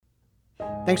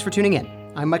Thanks for tuning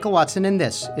in. I'm Michael Watson, and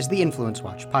this is the Influence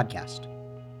Watch podcast.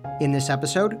 In this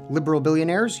episode, liberal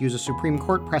billionaires use a Supreme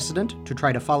Court precedent to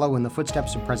try to follow in the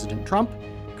footsteps of President Trump.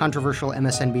 Controversial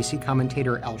MSNBC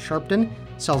commentator Al Sharpton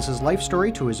sells his life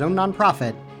story to his own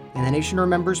nonprofit, and the nation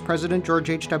remembers President George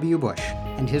H.W. Bush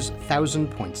and his 1,000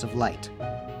 points of light.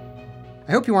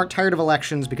 I hope you aren't tired of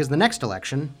elections, because the next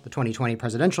election, the 2020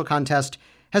 presidential contest,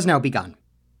 has now begun.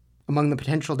 Among the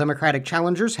potential Democratic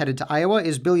challengers headed to Iowa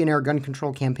is billionaire gun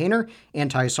control campaigner,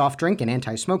 anti-soft drink and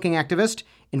anti-smoking activist,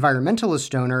 environmentalist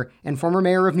donor, and former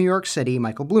mayor of New York City,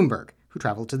 Michael Bloomberg, who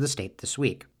traveled to the state this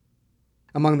week.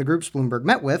 Among the groups Bloomberg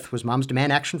met with was Moms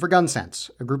Demand Action for Gun Sense,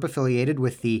 a group affiliated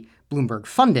with the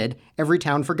Bloomberg-funded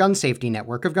Everytown for Gun Safety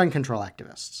network of gun control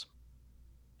activists.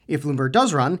 If Bloomberg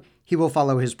does run, he will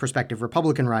follow his prospective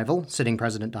Republican rival, sitting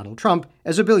President Donald Trump,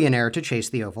 as a billionaire to chase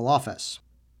the Oval Office.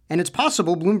 And it's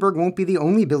possible Bloomberg won't be the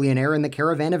only billionaire in the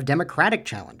caravan of Democratic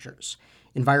challengers.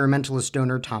 Environmentalist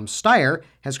donor Tom Steyer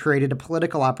has created a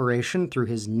political operation through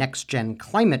his next-gen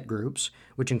climate groups,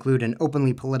 which include an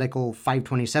openly political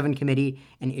 527 committee,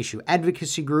 an issue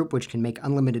advocacy group which can make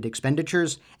unlimited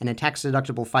expenditures, and a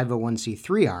tax-deductible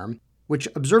 501c3 arm, which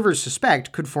observers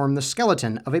suspect could form the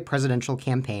skeleton of a presidential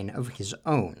campaign of his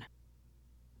own.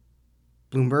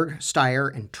 Bloomberg, Steyer,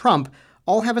 and Trump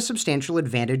all have a substantial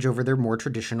advantage over their more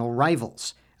traditional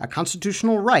rivals, a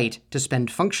constitutional right to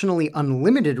spend functionally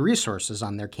unlimited resources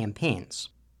on their campaigns.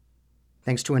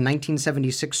 Thanks to a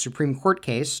 1976 Supreme Court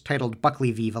case titled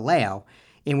Buckley v. Valeo,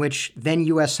 in which then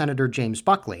U.S. Senator James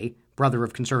Buckley, brother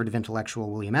of conservative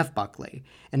intellectual William F. Buckley,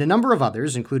 and a number of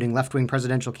others, including left-wing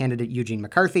presidential candidate Eugene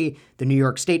McCarthy, the New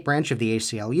York State branch of the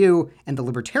ACLU, and the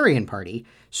Libertarian Party,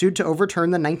 sued to overturn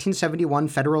the 1971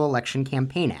 Federal Election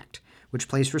Campaign Act, which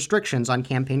placed restrictions on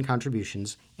campaign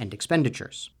contributions and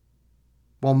expenditures.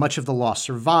 While much of the law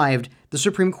survived, the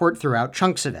Supreme Court threw out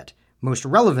chunks of it, most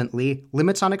relevantly,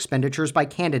 limits on expenditures by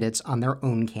candidates on their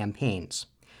own campaigns.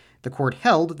 The court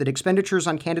held that expenditures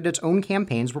on candidates' own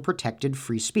campaigns were protected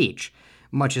free speech,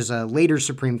 much as a later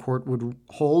Supreme Court would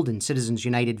hold in Citizens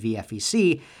United v.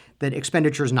 FEC that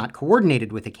expenditures not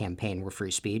coordinated with a campaign were free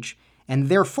speech, and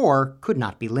therefore could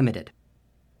not be limited.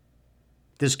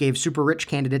 This gave super-rich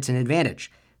candidates an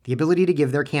advantage, the ability to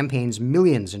give their campaigns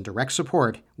millions in direct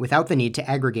support without the need to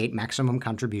aggregate maximum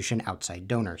contribution outside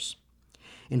donors.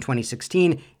 In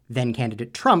 2016,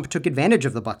 then-candidate Trump took advantage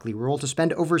of the Buckley rule to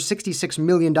spend over $66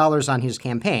 million on his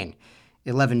campaign,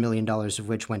 $11 million of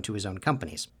which went to his own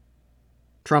companies.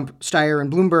 Trump, Steyer,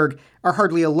 and Bloomberg are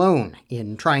hardly alone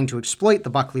in trying to exploit the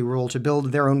Buckley rule to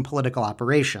build their own political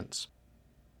operations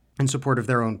in support of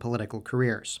their own political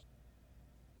careers.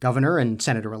 Governor and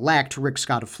Senator-elect Rick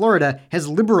Scott of Florida has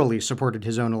liberally supported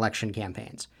his own election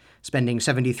campaigns, spending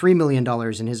 $73 million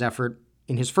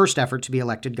in his first effort to be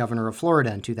elected governor of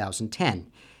Florida in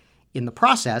 2010. In the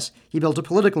process, he built a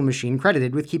political machine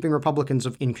credited with keeping Republicans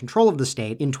in control of the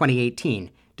state in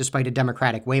 2018, despite a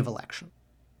Democratic wave election.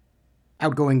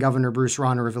 Outgoing Governor Bruce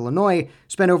Rauner of Illinois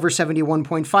spent over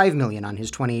 $71.5 million on his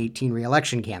 2018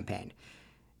 re-election campaign.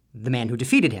 The man who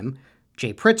defeated him,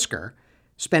 Jay Pritzker,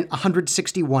 spent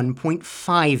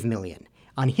 $161.5 million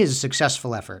on his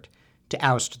successful effort to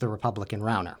oust the Republican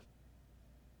Rauner.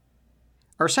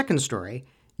 Our second story,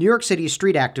 New York City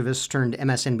street activist turned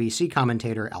MSNBC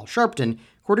commentator Al Sharpton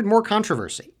courted more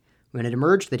controversy when it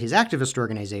emerged that his activist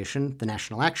organization, the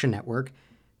National Action Network,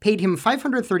 paid him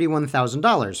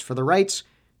 $531,000 for the rights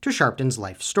to Sharpton's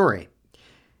life story.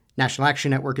 National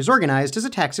Action Network is organized as a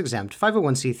tax-exempt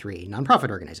 501c3 nonprofit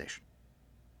organization.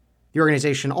 The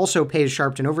organization also pays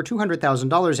Sharpton over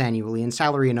 $200,000 annually in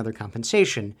salary and other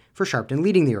compensation for Sharpton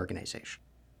leading the organization.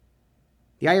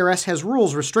 The IRS has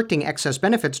rules restricting excess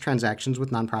benefits transactions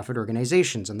with nonprofit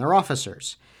organizations and their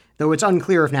officers, though it's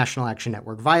unclear if National Action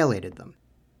Network violated them.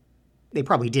 They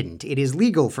probably didn't. It is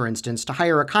legal, for instance, to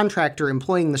hire a contractor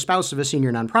employing the spouse of a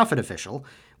senior nonprofit official,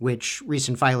 which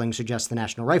recent filings suggest the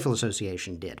National Rifle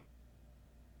Association did.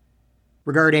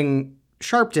 Regarding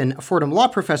Sharpton, a Fordham law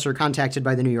professor contacted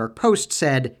by the New York Post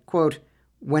said, quote,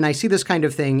 "When I see this kind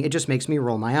of thing, it just makes me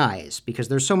roll my eyes, because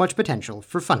there's so much potential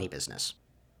for funny business."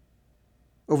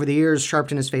 Over the years,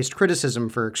 Sharpton has faced criticism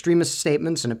for extremist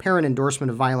statements and apparent endorsement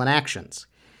of violent actions.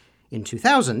 In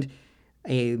 2000,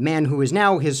 a man who is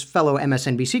now his fellow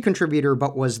MSNBC contributor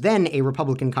but was then a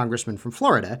Republican congressman from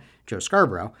Florida, Joe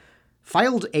Scarborough,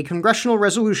 filed a congressional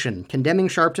resolution condemning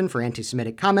Sharpton for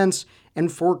anti-Semitic comments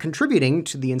and for contributing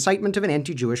to the incitement of an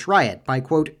anti-Jewish riot by,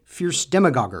 quote, fierce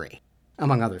demagoguery,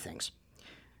 among other things.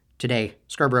 Today,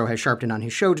 Scarborough has Sharpton on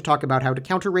his show to talk about how to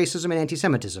counter racism and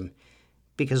anti-Semitism,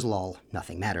 because lol,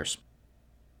 nothing matters.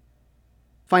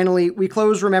 Finally, we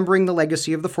close remembering the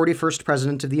legacy of the 41st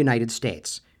President of the United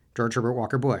States, George Herbert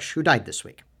Walker Bush, who died this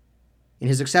week. In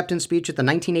his acceptance speech at the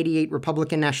 1988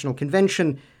 Republican National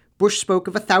Convention, Bush spoke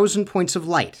of 1,000 points of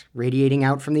light radiating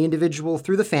out from the individual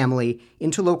through the family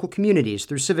into local communities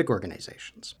through civic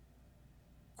organizations.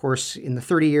 Of course, in the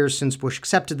 30 years since Bush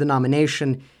accepted the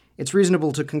nomination, it's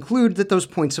reasonable to conclude that those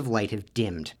points of light have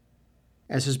dimmed.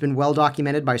 As has been well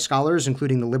documented by scholars,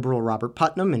 including the liberal Robert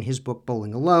Putnam in his book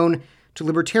Bowling Alone, to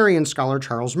libertarian scholar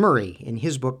Charles Murray in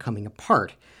his book Coming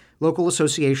Apart, local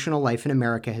associational life in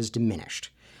America has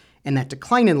diminished. And that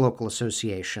decline in local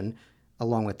association,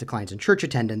 along with declines in church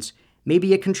attendance, may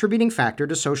be a contributing factor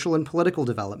to social and political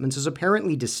developments as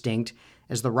apparently distinct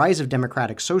as the rise of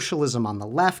democratic socialism on the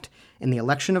left and the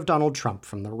election of Donald Trump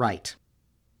from the right.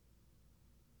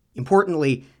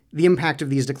 Importantly, the impact of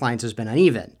these declines has been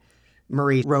uneven.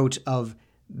 Murray wrote of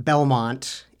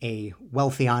Belmont, a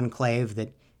wealthy enclave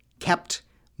that kept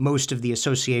most of the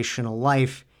associational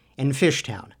life, and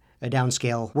Fishtown, a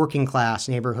downscale working-class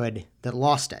neighborhood that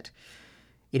lost it.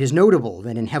 It is notable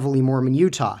that in heavily Mormon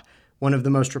Utah, one of the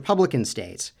most Republican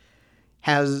states,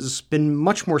 has been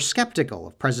much more skeptical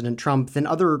of President Trump than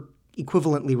other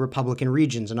equivalently Republican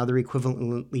regions and other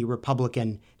equivalently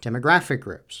Republican demographic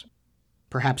groups,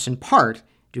 perhaps in part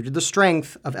due to the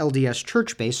strength of LDS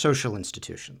church-based social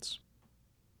institutions.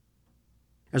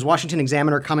 As Washington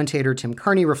Examiner commentator Tim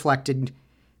Carney reflected,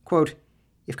 quote,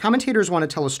 "If commentators want to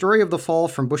tell a story of the fall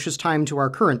from Bush's time to our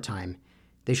current time,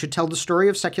 they should tell the story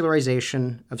of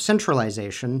secularization, of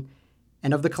centralization,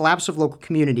 and of the collapse of local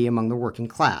community among the working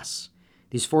class.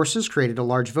 These forces created a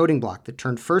large voting bloc that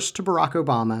turned first to Barack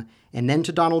Obama and then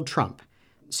to Donald Trump,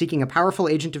 seeking a powerful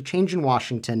agent of change in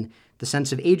Washington, the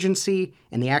sense of agency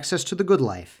and the access to the good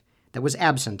life that was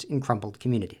absent in crumbled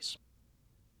communities."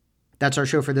 That's our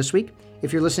show for this week.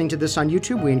 If you're listening to this on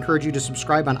YouTube, we encourage you to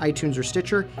subscribe on iTunes or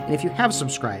Stitcher, and if you have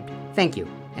subscribed, thank you,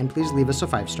 and please leave us a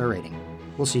 5-star rating.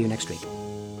 We'll see you next week.